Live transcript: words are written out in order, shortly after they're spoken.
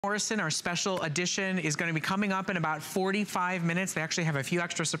Morrison, our special edition, is going to be coming up in about 45 minutes. They actually have a few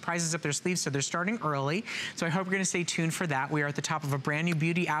extra surprises up their sleeves, so they're starting early. So I hope you're going to stay tuned for that. We are at the top of a brand new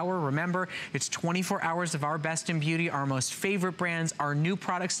beauty hour. Remember, it's 24 hours of our best in beauty, our most favorite brands, our new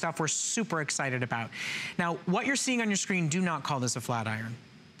product stuff we're super excited about. Now, what you're seeing on your screen, do not call this a flat iron,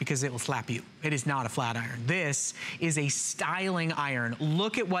 because it will slap you. It is not a flat iron. This is a styling iron.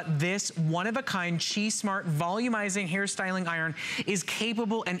 Look at what this one-of-a-kind Chi Smart Volumizing Hairstyling Iron is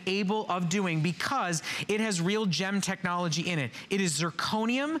capable and able of doing, because it has real gem technology in it. It is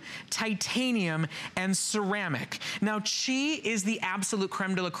zirconium, titanium, and ceramic. Now, Chi is the absolute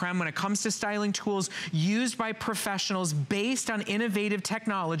creme de la creme when it comes to styling tools used by professionals based on innovative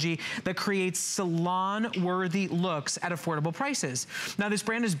technology that creates salon-worthy looks at affordable prices. Now, this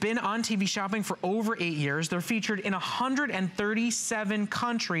brand has been on TV shopping for over 8 years. They're featured in 137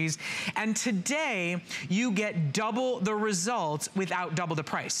 countries. And today, you get double the results without double the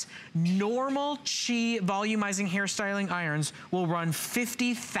price. Normal Chi volumizing hairstyling irons will run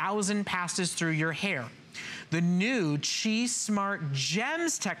 50,000 passes through your hair. The new Chi Smart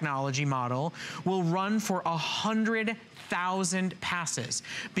GEMZ technology model will run for 100,000 passes.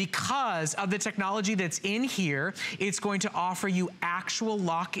 Because of the technology that's in here, it's going to offer you actual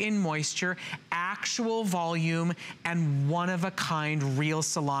lock-in moisture, actual volume, and one-of-a-kind real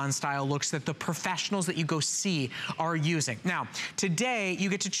salon-style looks that the professionals that you go see are using. Now, today, you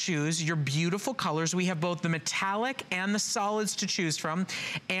get to choose your beautiful colors. We have both the metallic and the solids to choose from.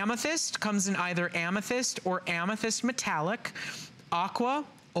 Amethyst comes in either amethyst or amethyst metallic. Aqua,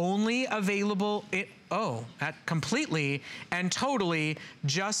 only available that completely and totally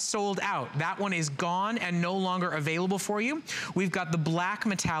just sold out. That one is gone and no longer available for you. We've got the black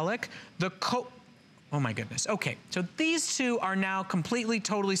metallic, oh my goodness. Okay, so these two are now completely,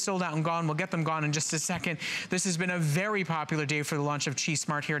 totally sold out and gone. We'll get them gone in just a second. This has been a very popular day for the launch of Chi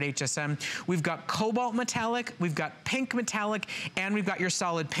Smart here at HSN. We've got cobalt metallic, we've got pink metallic, and we've got your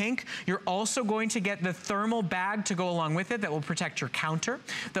solid pink. You're also going to get the thermal bag to go along with it that will protect your counter,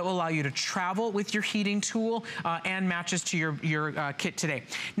 that will allow you to travel with your heating tool, and matches to your kit today.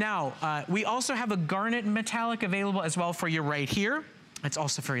 Now, we also have a garnet metallic available as well for you right here. It's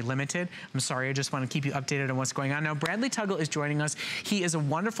also very limited. I'm sorry, I just want to keep you updated on what's going on. Now, Bradley Tuggle is joining us. He is a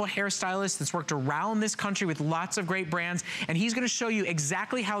wonderful hairstylist that's worked around this country with lots of great brands, and he's going to show you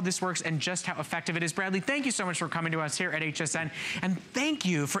exactly how this works and just how effective it is. Bradley, thank you so much for coming to us here at HSN, and thank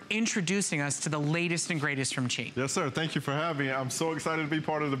you for introducing us to the latest and greatest from Chi. Yes, sir. Thank you for having me. I'm so excited to be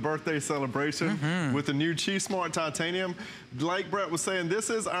part of the birthday celebration with the new Chi Smart Titanium. Like Brett was saying, this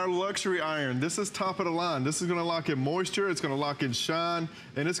is our luxury iron. This is top of the line. This is going to lock in moisture. It's going to lock in shine.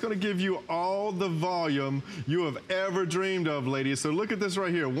 And it's going to give you all the volume you have ever dreamed of, ladies. So look at this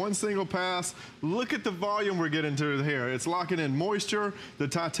right here. One single pass. Look at the volume we're getting to the hair. It's locking in moisture, the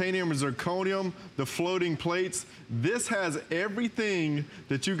titanium and zirconium, the floating plates. This has everything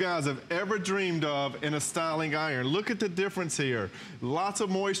that you guys have ever dreamed of in a styling iron. Look at the difference here. Lots of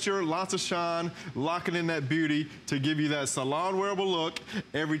moisture, lots of shine, locking in that beauty to give you that salon wearable look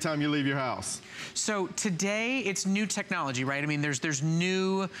every time you leave your house. So today, it's new technology, right? I mean, there's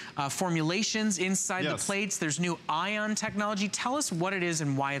new formulations inside the plates. There's new ion technology. Tell us what it is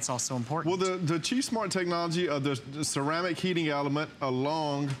and why it's also important. Well, the Chi Smart technology of the ceramic heating element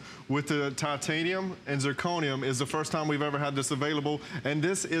along with the titanium and zirconium is the first time we've ever had this available, and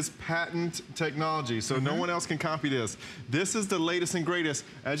this is patent technology, so no one else can copy this. This is the latest and greatest.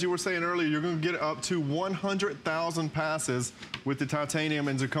 As you were saying earlier, you're going to get up to 100,000 passes with the titanium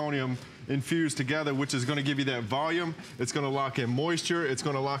and zirconium infused together, which is going to give you that volume. It's going to lock in moisture. It's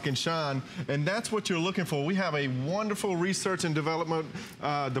going to lock in shine. And that's what you're looking for. We have a wonderful research and development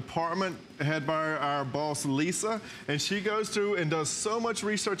department head by our boss, Lisa. And she goes through and does so much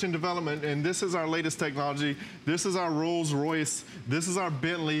research and development. And this is our latest technology. This is our Rolls Royce. This is our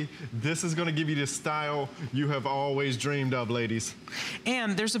Bentley. This is going to give you the style you have always dreamed of, ladies.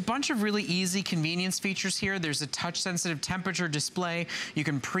 And there's a bunch of really easy convenience features here. There's a touch-sensitive temperature display. You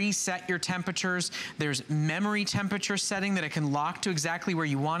can preset your temperatures. There's memory temperature setting that it can lock to exactly where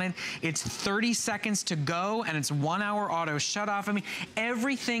you want it. It's 30 seconds to go, and it's 1 hour auto shut off. I mean,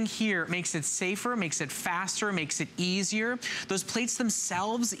 everything here makes it safer, makes it faster, makes it easier. Those plates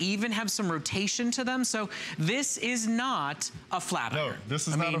themselves even have some rotation to them. So this is not a flat iron. No, this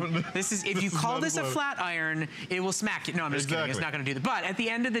is not. This is, if you call this a flat iron, it will smack you. No, I'm just kidding. It's not going to do that. But at the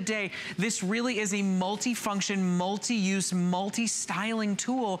end of the day, this really is a multi-function, multi-use, multi-styling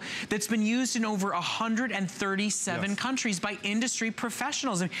tool that's been used in over 137 countries by industry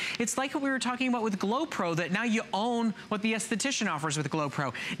professionals. And it's like what we were talking about with Glow Pro, that now you own what the esthetician offers with Glow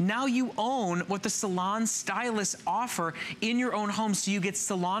Pro. Now you own what the salon stylists offer in your own home, so you get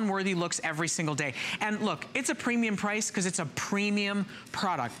salon-worthy looks every single day. And look, it's a premium price because it's a premium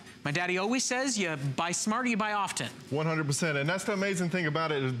product. My daddy always says, you buy smart or you buy often. 100%, and that's the amazing thing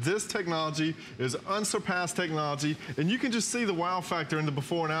about it, is this technology is unsurpassed technology, and you can just see the wow factor in the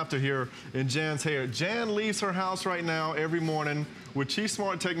before and after here in Jan's hair. Jan leaves her house right now every morning with Chief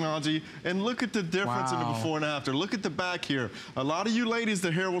Smart technology, and look at the difference in the before and after. Look at the back here. A lot of you ladies,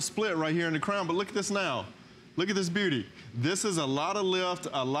 the hair will split right here in the crown, but look at this now. Look at this beauty. This is a lot of lift,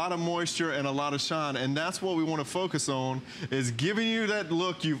 a lot of moisture, and a lot of shine, and that's what we want to focus on, is giving you that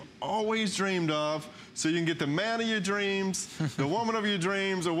look you've always dreamed of, so you can get the man of your dreams, the woman of your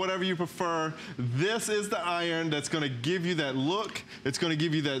dreams, or whatever you prefer. This is the iron that's going to give you that look. It's going to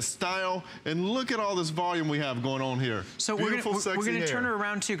give you that style. And look at all this volume we have going on here. So beautiful, we're going to turn it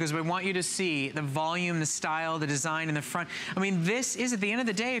around too, because we want you to see the volume, the style, the design in the front. I mean, this is, at the end of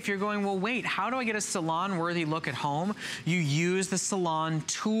the day, if you're going, well, wait, how do I get a salon-worthy look at home? You use the salon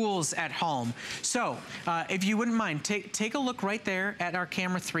tools at home. So if you wouldn't mind, take a look right there at our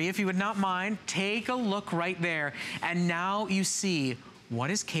camera 3. If you would not mind, take a look right there, and now you see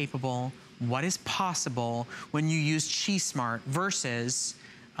what is capable, what is possible when you use Chi Smart versus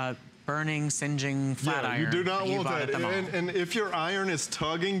burning, singeing flat iron. You do not want that. And if your iron is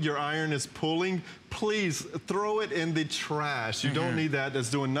tugging, your iron is pulling, please throw it in the trash. You don't need that. That's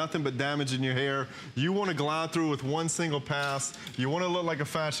doing nothing but damaging your hair. You want to glide through with one single pass. You want to look like a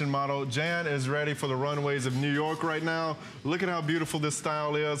fashion model. Jan is ready for the runways of New York right now. Look at how beautiful this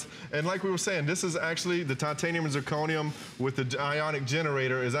style is. And like we were saying, this is actually the titanium and zirconium with the ionic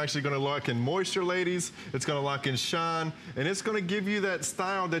generator is actually going to lock in moisture, ladies. It's going to lock in shine, and it's going to give you that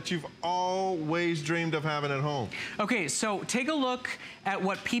style that you've always dreamed of having at home. Okay, so take a look at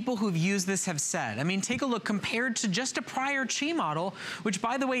what people who've used this have said. I mean, take a look compared to just a prior Chi model, which,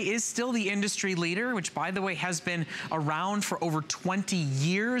 by the way, is still the industry leader, which, by the way, has been around for over 20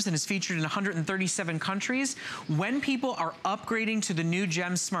 years and is featured in 137 countries. When people are upgrading to the new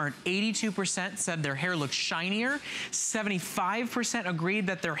GEMZ Smart, 82% said their hair looked shinier. 75% agreed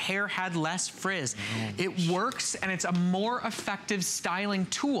that their hair had less frizz. It works, and it's a more effective styling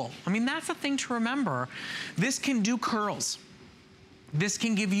tool. I mean, that's a thing to remember. This can do curls. This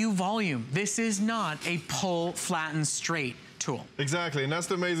can give you volume. This is not a pull, flatten, straight tool. Exactly, and that's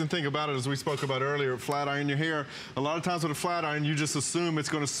the amazing thing about it, as we spoke about earlier, flat iron your hair. A lot of times with a flat iron, you just assume it's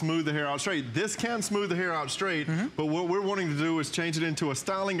going to smooth the hair out straight. This can smooth the hair out straight, but what we're wanting to do is change it into a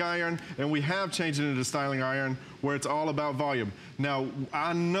styling iron, and we have changed it into a styling iron where it's all about volume. Now,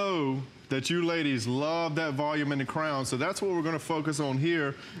 I know that you ladies love that volume in the crown, so that's what we're going to focus on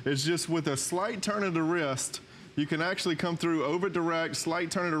here, is just with a slight turn of the wrist, you can actually come through over direct, slight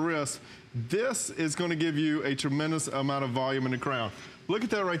turn of the wrist. This is going to give you a tremendous amount of volume in the crown. Look at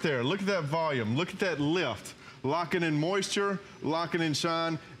that right there. Look at that volume. Look at that lift. Locking in moisture, locking in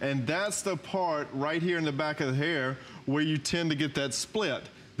shine, and that's the part right here in the back of the hair where you tend to get that split.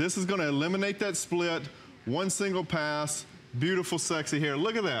 This is going to eliminate that split, one single pass, beautiful, sexy hair.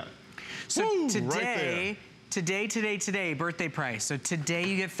 Look at that. So woo, today, today, birthday price. So today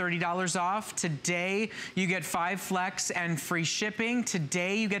you get $30 off. Today you get 5 flex and free shipping.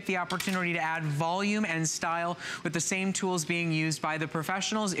 Today you get the opportunity to add volume and style with the same tools being used by the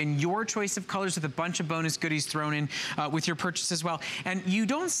professionals in your choice of colors, with a bunch of bonus goodies thrown in with your purchase as well. And you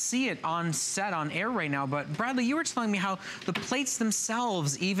don't see it on set, on air right now, but Bradley, you were telling me how the plates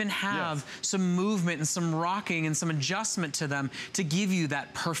themselves even have some movement and some rocking and some adjustment to them to give you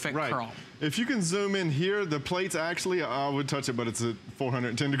that perfect curl. If you can zoom in here, the plates actually, I would touch it, but it's at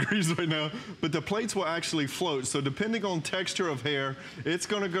 410 degrees right now, but the plates will actually float. So depending on texture of hair, it's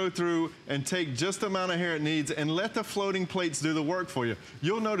gonna go through and take just the amount of hair it needs and let the floating plates do the work for you.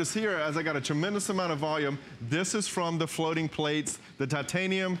 You'll notice here, as I got a tremendous amount of volume, this is from the floating plates, the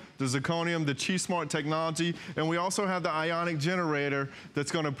titanium, the zirconium, the Chi Smart technology, and we also have the ionic generator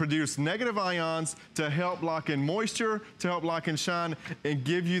that's gonna produce negative ions to help lock in moisture, to help lock in shine, and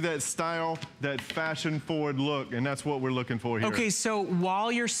give you that style, that fashion-forward look, and that's what we're looking for here. Okay, so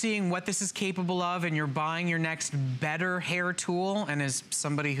while you're seeing what this is capable of and you're buying your next better hair tool, and as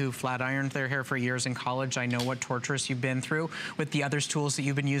somebody who flat ironed their hair for years in college, I know what torturous you've been through with the other tools that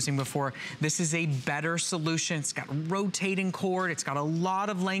you've been using before. This is a better solution. It's got a rotating cord. It's got a lot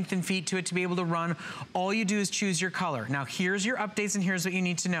of length and feet to it to be able to run. All you do is choose your color. Now, here's your updates, and here's what you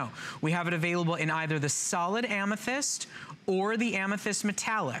need to know. We have it available in either the solid amethyst or the amethyst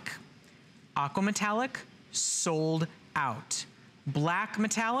metallic. Aqua metallic, sold out. Black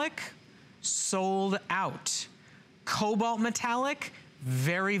metallic, sold out. Cobalt metallic,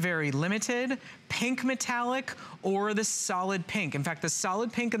 very, very limited. pink metallic or the solid pink. In fact, the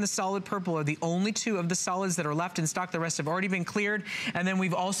solid pink and the solid purple are the only two of the solids that are left in stock. The rest have already been cleared. And then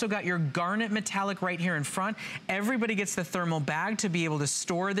we've also got your garnet metallic right here in front. Everybody gets the thermal bag to be able to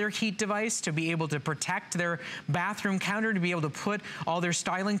store their heat device, to be able to protect their bathroom counter, to be able to put all their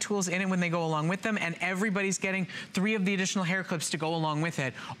styling tools in it when they go along with them. And everybody's getting 3 of the additional hair clips to go along with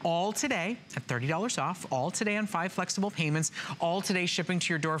it. All today at $30 off, all today on 5 flexible payments, all today shipping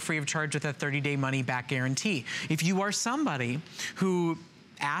to your door free of charge with a 30-day money-back guarantee. If you are somebody who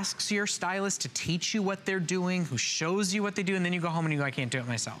asks your stylist to teach you what they're doing, who shows you what they do, and then you go home and you go, I can't do it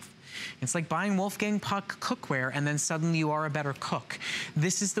myself. It's like buying Wolfgang Puck cookware and then suddenly you are a better cook.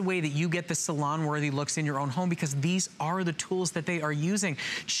 This is the way that you get the salon-worthy looks in your own home, because these are the tools that they are using.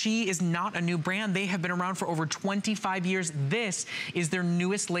 Chi is not a new brand. They have been around for over 25 years. This is their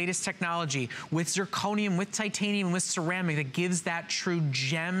newest, latest technology with zirconium, with titanium, with ceramic that gives that true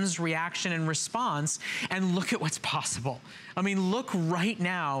GEMZ reaction and response. And look at what's possible. I mean, look right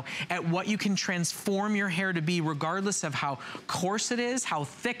now at what you can transform your hair to be, regardless of how coarse it is, how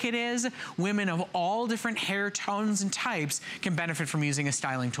thick it is. Women of all different hair tones and types can benefit from using a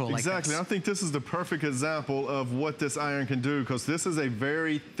styling tool like this. Exactly. I think this is the perfect example of what this iron can do, because this is a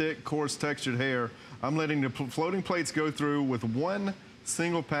very thick, coarse textured hair. I'm letting the floating plates go through with one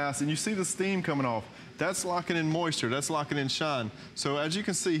single pass, and you see the steam coming off. That's locking in moisture, that's locking in shine. So as you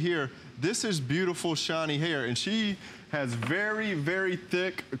can see here, this is beautiful, shiny hair, and she has very, very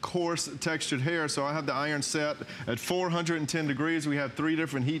thick, coarse, textured hair. So I have the iron set at 410 degrees. We have 3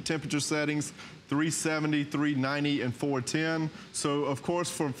 different heat temperature settings, 370, 390, and 410. So of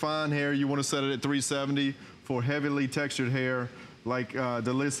course, for fine hair, you want to set it at 370. For heavily textured hair, like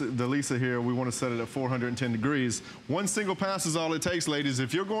Delisa here, we want to set it at 410 degrees. One single pass is all it takes, ladies.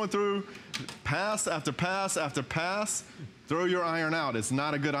 If you're going through pass after pass after pass, throw your iron out. It's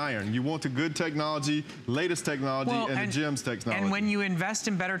not a good iron. You want the good technology, latest technology, and the GEMZ technology. And when you invest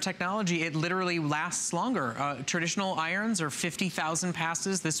in better technology, it literally lasts longer. Traditional irons are 50,000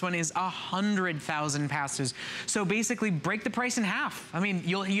 passes. This one is 100,000 passes. So basically, break the price in half. I mean,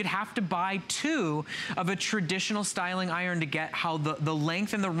 you'd have to buy 2 of a traditional styling iron to get how the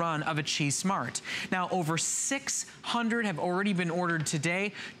length and the run of a Chi Smart. Now, over 600 have already been ordered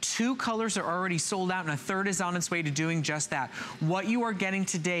today. 2 colors are already sold out, and a 3rd is on its way to doing just that. What you are getting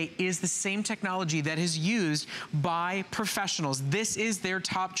today is the same technology that is used by professionals. This is their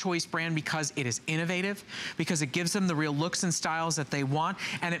top choice brand because it is innovative, because it gives them the real looks and styles that they want,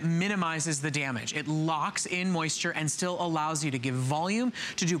 and it minimizes the damage. It locks in moisture and still allows you to give volume,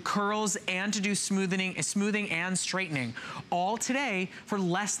 to do curls, and to do smoothing and straightening. All today for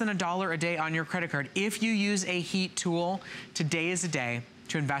less than $1 a day on your credit card. If you use a heat tool, today is a day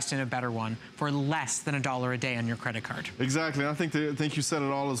to invest in a better one for less than $1 a day on your credit card. Exactly. I think you said it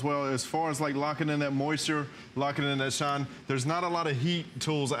all as well. As far as like locking in that moisture, locking in that shine, there's not a lot of heat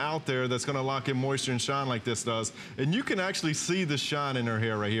tools out there that's going to lock in moisture and shine like this does. And you can actually see the shine in her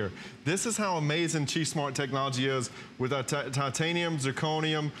hair right here. This is how amazing Chi Smart technology is with our titanium,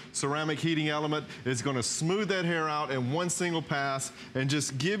 zirconium, ceramic heating element. It's going to smooth that hair out in one single pass and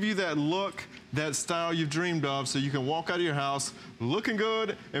just give you that look, that style you've dreamed of, so you can walk out of your house looking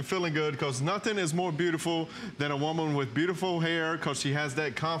good and feeling good, because nothing is more beautiful than a woman with beautiful hair, because she has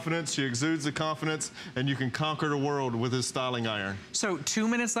that confidence, she exudes the confidence, and you can conquer the world with this styling iron. So 2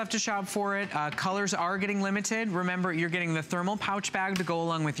 minutes left to shop for it. Colors are getting limited. Remember, you're getting the thermal pouch bag to go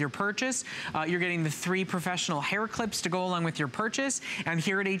along with your purchase. You're getting the 3 professional hair clips to go along with your purchase. And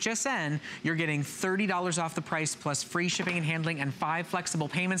here at HSN, you're getting $30 off the price plus free shipping and handling and 5 flexible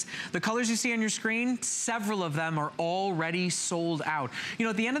payments. The colors you see on your screen, several of them are already sold out. You know,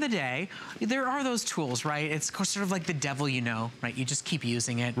 at the end of the day, there are those tools, right? It's sort of like the devil, you know, right? You just keep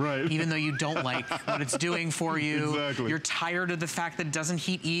using it, right, even though you don't like what it's doing for you. Exactly. You're tired of the fact that it doesn't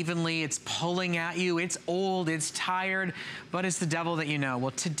heat evenly. It's pulling at you. It's old. It's tired. But it's the devil that you know.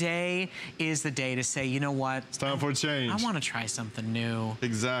 Well, today is the day to say, you know what? It's time for a change. I want to try something new.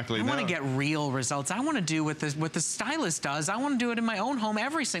 Exactly. I want to get real results. I want to do what the stylist does. I want to do it in my own home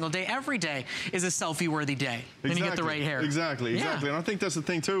every single day. Every day is a selfie-worthy day when you get the right hair. Exactly. Exactly. And I think that's the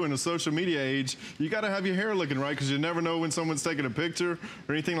thing, too, in the social media age, you got to have your hair looking right, because you never know when someone's taking a picture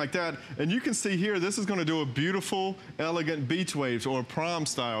or anything like that. And you can see here, this is going to do a beautiful, elegant beach waves or prom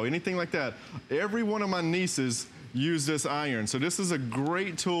style, anything like that. Every one of my nieces use this iron. So this is a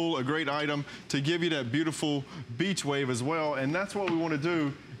great tool, a great item to give you that beautiful beach wave as well. And that's what we want to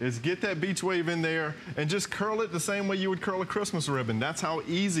do is get that beach wave in there and just curl it the same way you would curl a Christmas ribbon. That's how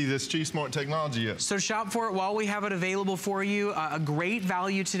easy this G-Smart technology is. So shop for it while we have it available for you. A great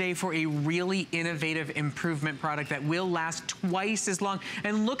value today for a really innovative improvement product that will last twice as long.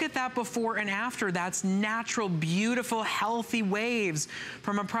 And look at that before and after. That's natural, beautiful, healthy waves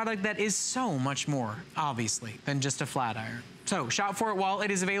from a product that is so much more, obviously, than just a flat iron. So shop for it while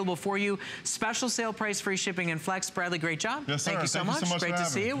it is available for you. Special sale price, free shipping and flex. Bradley, great job. Yes, sir. Thank you so much. Great to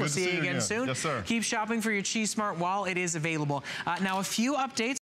see you. We'll see you again soon. Yes, sir. Keep shopping for your G-Smart while it is available. Now, a few updates.